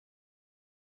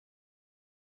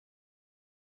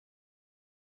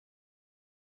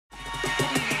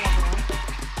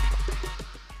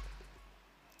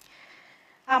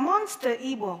Amongst the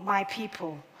Igbo, my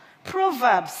people,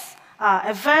 proverbs are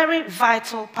a very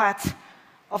vital part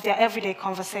of their everyday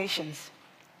conversations.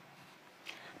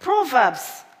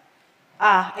 Proverbs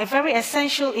are a very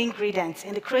essential ingredient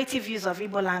in the creative use of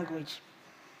Igbo language.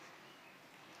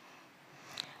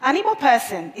 An Igbo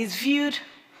person is viewed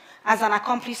as an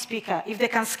accomplished speaker if they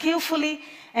can skillfully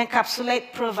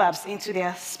encapsulate proverbs into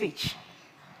their speech.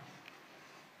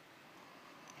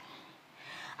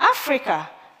 Africa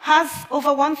has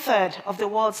over 1/3 of the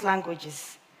world's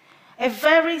languages, a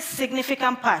very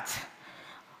significant part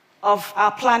of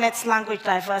our planet's language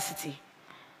diversity.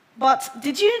 But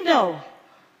did you know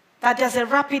that there's a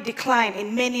rapid decline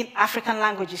in many African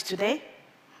languages today?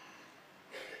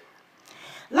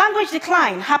 Language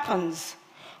decline happens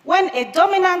when a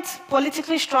dominant,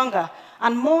 politically stronger,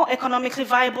 and more economically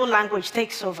viable language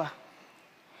takes over,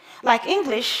 like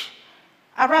English,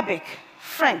 Arabic,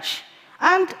 French,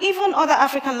 and even other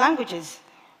African languages.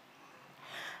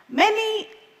 Some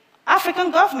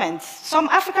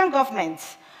African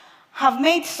governments have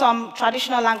made some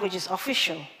traditional languages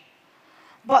official,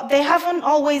 but they haven't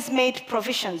always made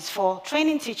provisions for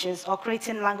training teachers or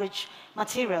creating language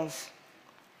materials.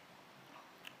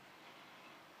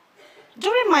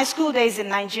 During my school days in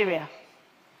Nigeria,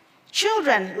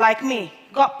 children like me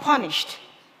got punished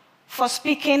for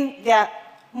speaking their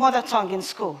mother tongue in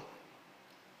school.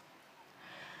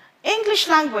 English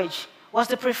language was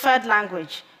the preferred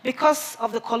language because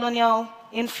of the colonial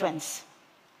influence.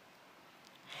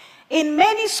 In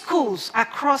many schools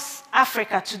across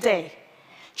Africa today,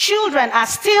 children are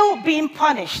still being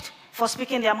punished for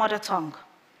speaking their mother tongue.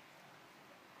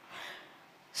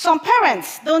 Some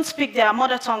parents don't speak their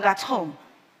mother tongue at home,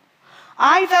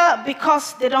 either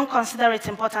because they don't consider it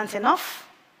important enough,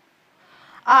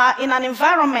 in an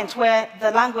environment where the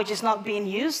language is not being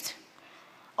used,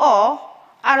 or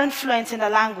aren't fluent in the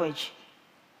language.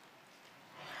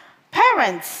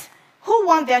 Parents who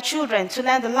want their children to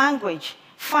learn the language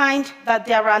find that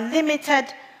there are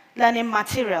limited learning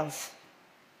materials.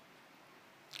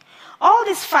 All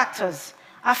these factors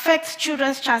affect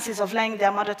children's chances of learning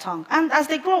their mother tongue. And as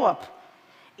they grow up,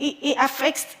 it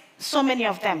affects so many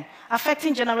of them,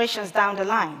 affecting generations down the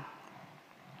line.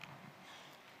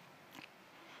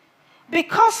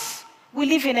 Because we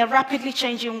live in a rapidly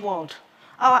changing world,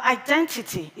 our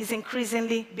identity is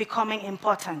increasingly becoming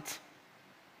important.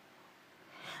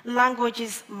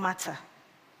 Languages matter.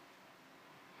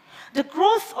 The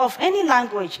growth of any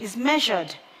language is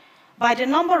measured by the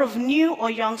number of new or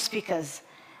young speakers,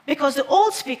 because the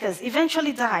old speakers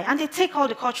eventually die and they take all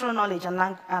the cultural knowledge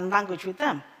and language with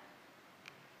them.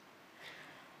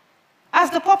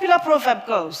 As the popular proverb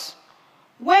goes,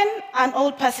 when an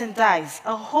old person dies,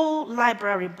 a whole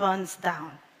library burns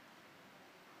down.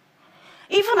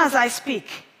 Even as I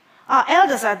speak, our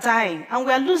elders are dying and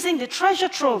we are losing the treasure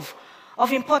trove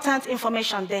of important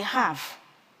information they have.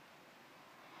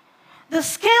 The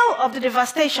scale of the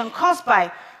devastation caused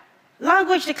by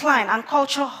language decline and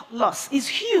cultural loss is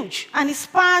huge, and it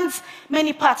spans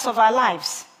many parts of our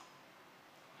lives.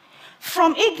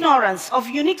 From ignorance of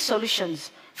unique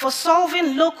solutions for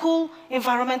solving local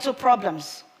environmental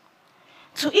problems,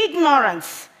 to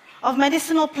ignorance of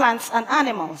medicinal plants and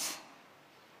animals,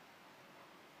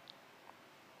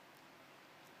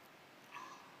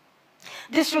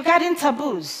 disregarding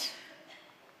taboos,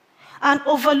 and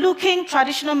overlooking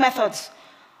traditional methods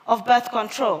of birth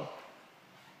control.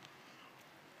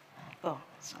 Oh,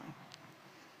 sorry.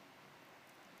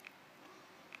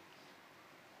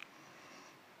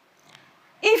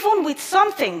 Even with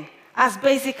something as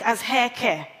basic as hair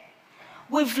care,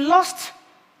 we've lost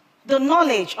the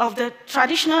knowledge of the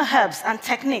traditional herbs and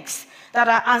techniques that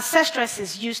our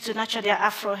ancestresses used to nurture their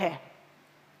afro hair.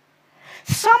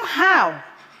 Somehow,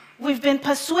 we've been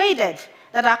persuaded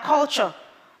that our culture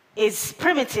is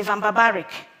primitive and barbaric.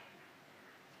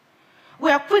 We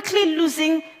are quickly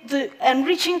losing the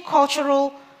enriching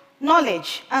cultural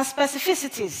knowledge and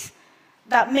specificities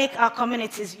that make our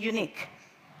communities unique.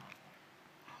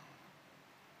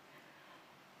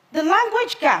 The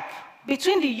language gap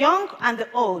between the young and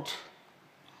the old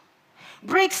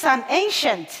breaks an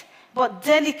ancient but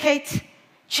delicate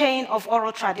chain of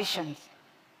oral traditions.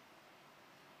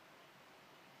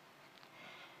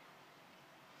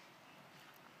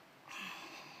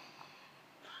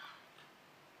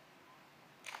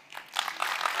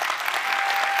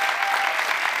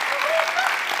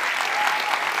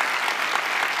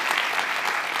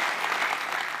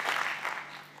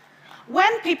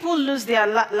 When people lose their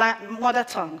mother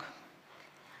tongue,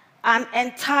 an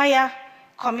entire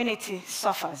community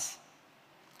suffers.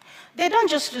 They don't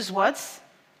just lose words,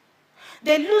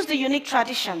 They lose the unique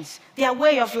traditions, their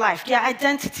way of life, their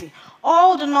identity,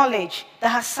 all the knowledge that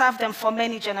has served them for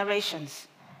many generations.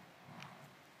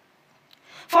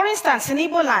 For instance, in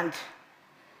Igbo land,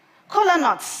 kola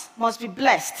nuts must be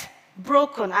blessed,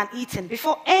 broken, and eaten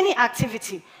before any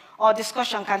activity or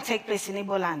discussion can take place in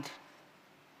Igbo land.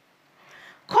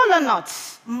 Kola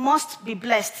nuts must be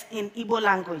blessed in Igbo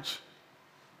language.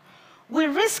 We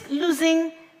risk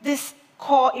losing this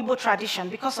core Igbo tradition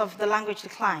because of the language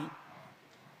decline.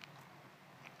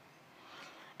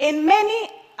 In many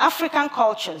African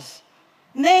cultures,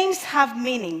 names have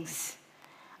meanings,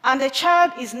 and a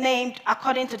child is named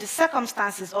according to the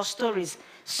circumstances or stories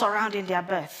surrounding their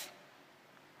birth.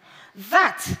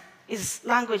 That is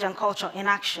language and culture in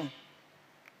action.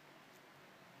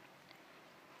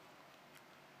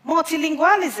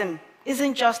 Multilingualism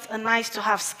isn't just a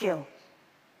nice-to-have skill.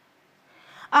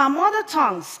 Our mother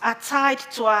tongues are tied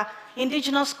to our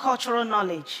indigenous cultural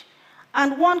knowledge,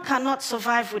 and one cannot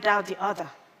survive without the other.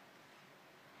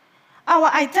 Our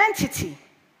identity,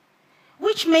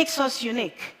 which makes us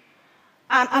unique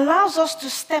and allows us to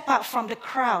step out from the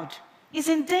crowd, is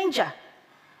in danger.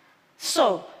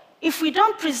 So, if we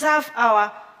don't preserve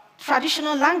our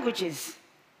traditional languages,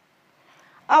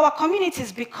 our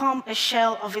communities become a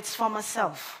shell of its former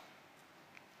self.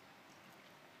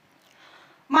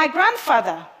 My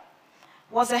grandfather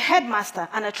was a headmaster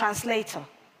and a translator.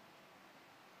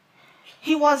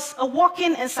 He was a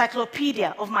walking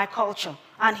encyclopedia of my culture,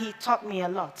 and he taught me a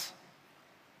lot.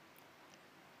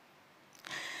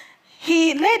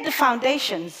 He laid the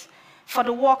foundations for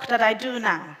the work that I do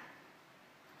now,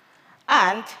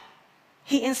 and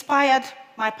he inspired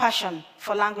my passion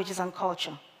for languages and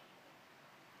culture.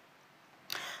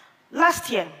 Last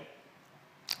year,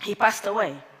 he passed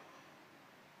away.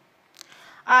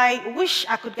 I wish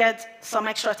I could get some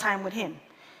extra time with him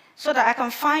so that I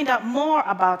can find out more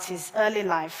about his early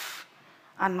life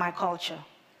and my culture.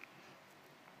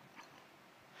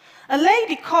 A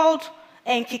lady called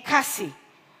Enkikasi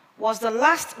was the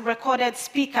last recorded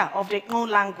speaker of the Igbo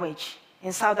language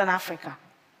in Southern Africa.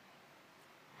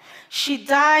 She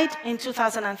died in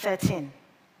 2013,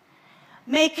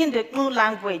 making the Igbo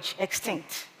language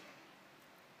extinct.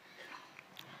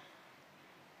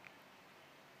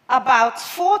 About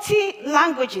 40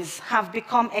 languages have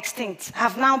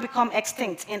now become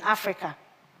extinct in Africa.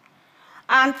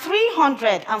 And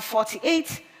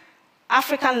 348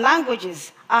 African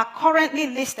languages are currently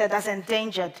listed as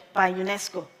endangered by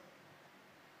UNESCO.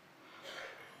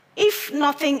 If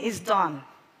nothing is done,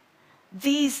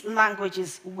 these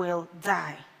languages will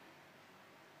die.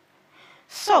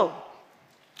 So,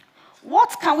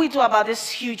 what can we do about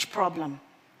this huge problem?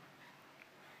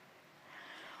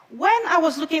 When I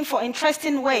was looking for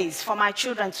interesting ways for my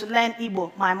children to learn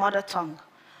Igbo, my mother tongue,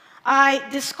 I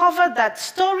discovered that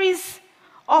stories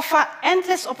offer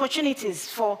endless opportunities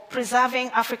for preserving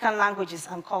African languages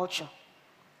and culture.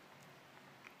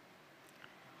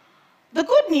 The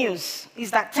good news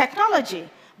is that technology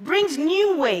brings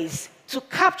new ways to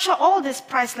capture all this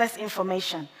priceless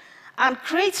information and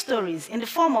create stories in the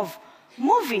form of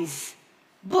movies,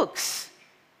 books,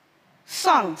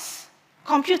 songs,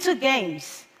 computer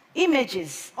games,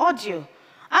 images, audio,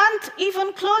 and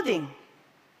even clothing.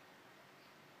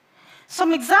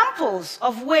 Some examples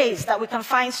of ways that we can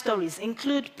find stories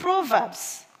include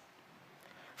proverbs,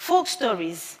 folk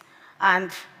stories,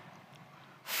 and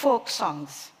folk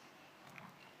songs.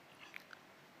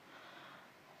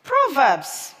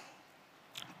 Proverbs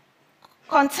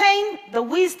contain the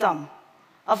wisdom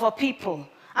of a people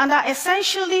and are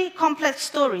essentially complex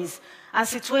stories and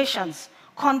situations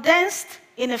condensed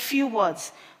in a few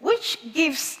words, which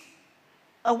gives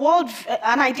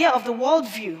an idea of the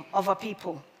worldview of a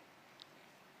people.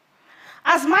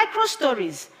 As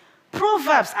micro-stories,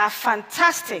 proverbs are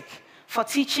fantastic for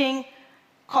teaching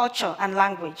culture and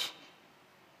language.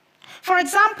 For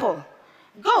example,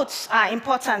 goats are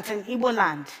important in Igbo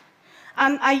land,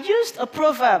 and I used a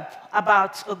proverb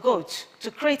about a goat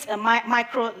to create a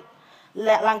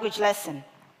micro-language lesson.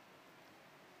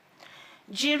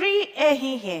 Jiri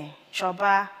ehihie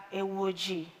choba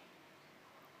ewoji.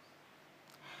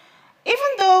 Even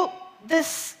though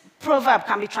this proverb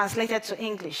can be translated to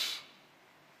English,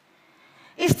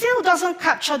 it still doesn't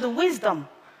capture the wisdom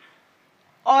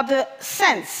or the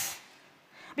sense,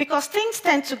 because things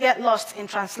tend to get lost in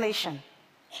translation.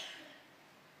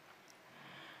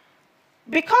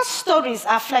 Because stories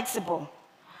are flexible,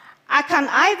 I can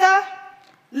either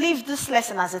leave this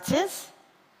lesson as it is,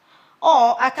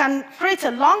 or I can create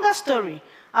a longer story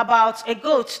about a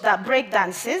goat that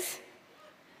breakdances,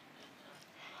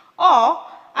 or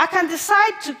I can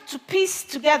decide to piece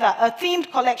together a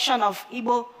themed collection of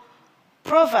Igbo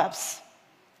Proverbs.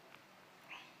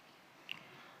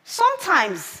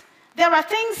 Sometimes there are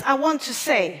things I want to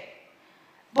say,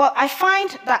 but I find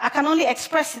that I can only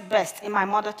express it best in my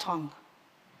mother tongue.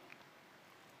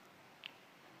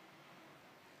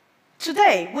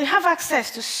 Today, we have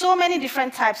access to so many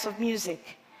different types of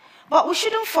music, but we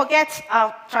shouldn't forget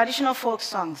our traditional folk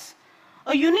songs,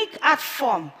 a unique art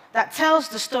form that tells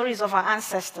the stories of our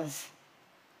ancestors.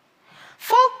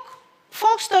 Folk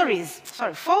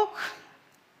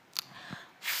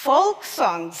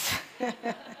songs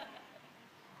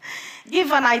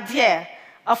give an idea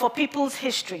of a people's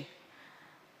history,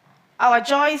 our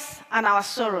joys and our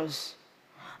sorrows.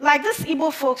 Like this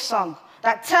Igbo folk song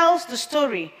that tells the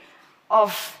story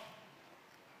of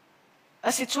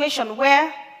a situation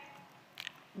where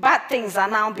bad things are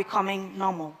now becoming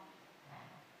normal.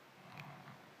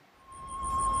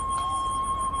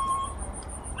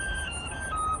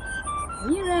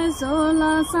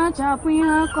 Irezola sachapụ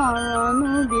ihe kọrọ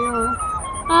n'ubi o,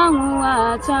 anwụ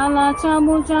achala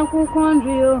chagbucha akwụkwọ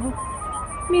nri o,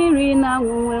 mmiri na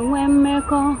anwụ enwe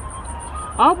mmekọ,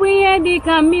 ọ bụ ihe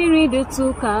dịka mmiri dịtụ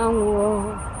ka anwụ o,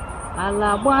 ala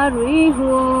gbarụ ihu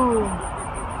o,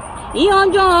 ihe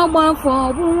ọjọọ gbafọ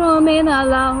bụrụ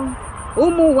omenala o,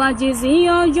 ụmụ ụwa jizi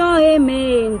ihe ọjọọ eme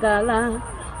ngala,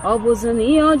 ọ bụzi na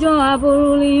ihe ọjọọ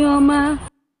abụrụla ihe ọma.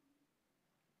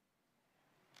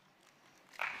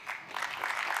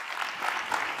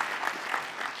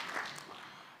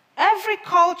 Every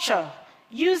culture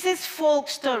uses folk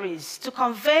stories to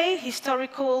convey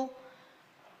historical,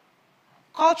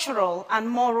 cultural, and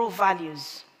moral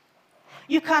values.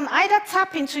 You can either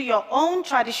tap into your own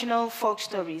traditional folk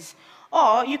stories,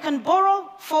 or you can borrow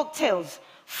folk tales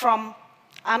from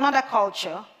another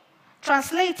culture,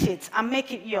 translate it, and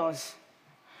make it yours.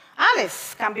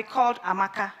 Alice can be called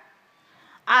Amaka,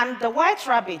 and the white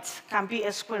rabbit can be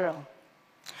a squirrel.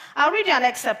 I'll read you an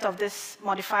excerpt of this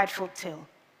modified folk tale.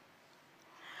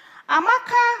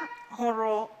 Amaka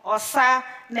hụrụ ọsa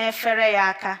na-efere ya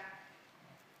aka.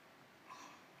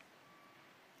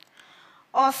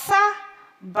 Ọsa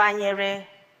banyere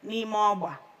n'ime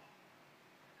ọgba.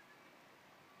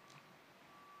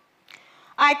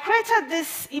 I created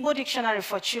this Igbo dictionary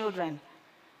for children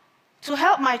to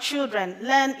help my children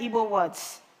learn Igbo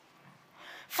words.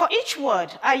 For each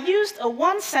word, I used a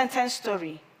one-sentence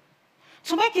story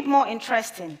to make it more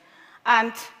interesting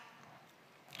and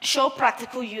show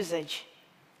practical usage.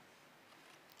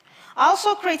 I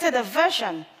also created a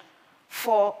version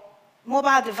for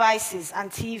mobile devices and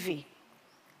TV.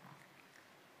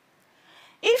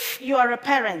 If you are a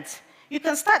parent, you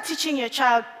can start teaching your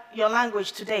child your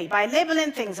language today by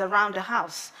labeling things around the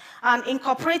house and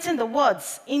incorporating the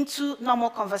words into normal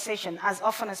conversation as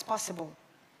often as possible.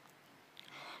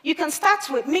 You can start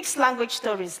with mixed language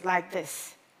stories like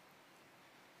this.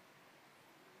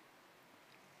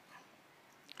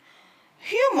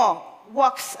 Humor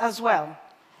works as well,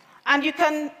 and you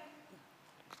can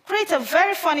create a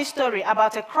very funny story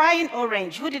about a crying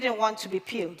orange who didn't want to be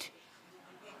peeled.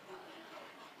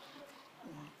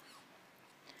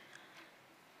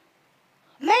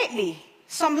 Lately,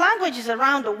 some languages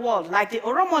around the world, like the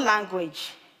Oromo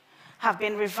language, have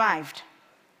been revived.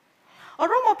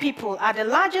 Oromo people are the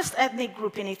largest ethnic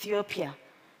group in Ethiopia,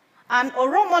 and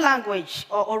Oromo language,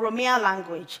 or Oromia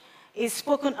language, is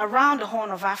spoken around the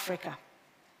Horn of Africa.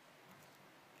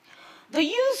 The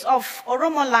use of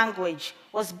Oromo language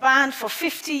was banned for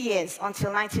 50 years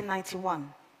until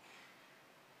 1991.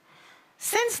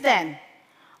 Since then,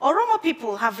 Oromo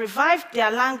people have revived their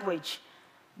language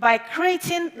by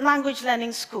creating language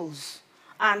learning schools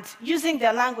and using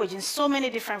their language in so many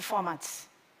different formats.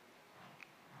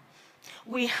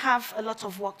 We have a lot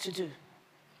of work to do.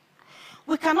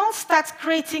 We can all start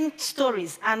creating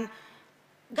stories and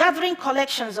gathering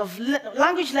collections of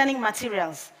language learning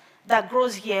materials that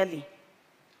grows yearly.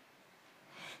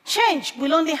 Change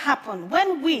will only happen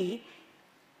when we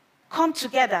come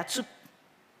together to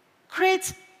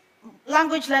create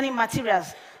language learning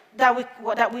materials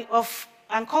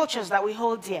and cultures that we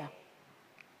hold dear.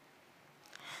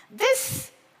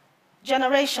 This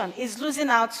generation is losing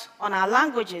out on our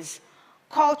languages,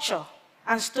 culture,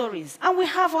 and stories, and we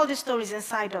have all these stories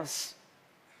inside us.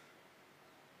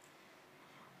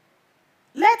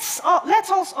 Let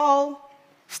us all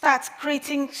start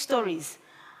creating stories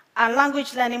and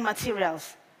language learning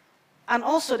materials, and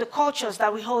also the cultures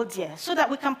that we hold dear, so that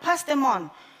we can pass them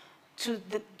on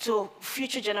to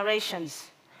future generations.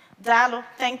 Dalo,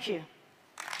 thank you.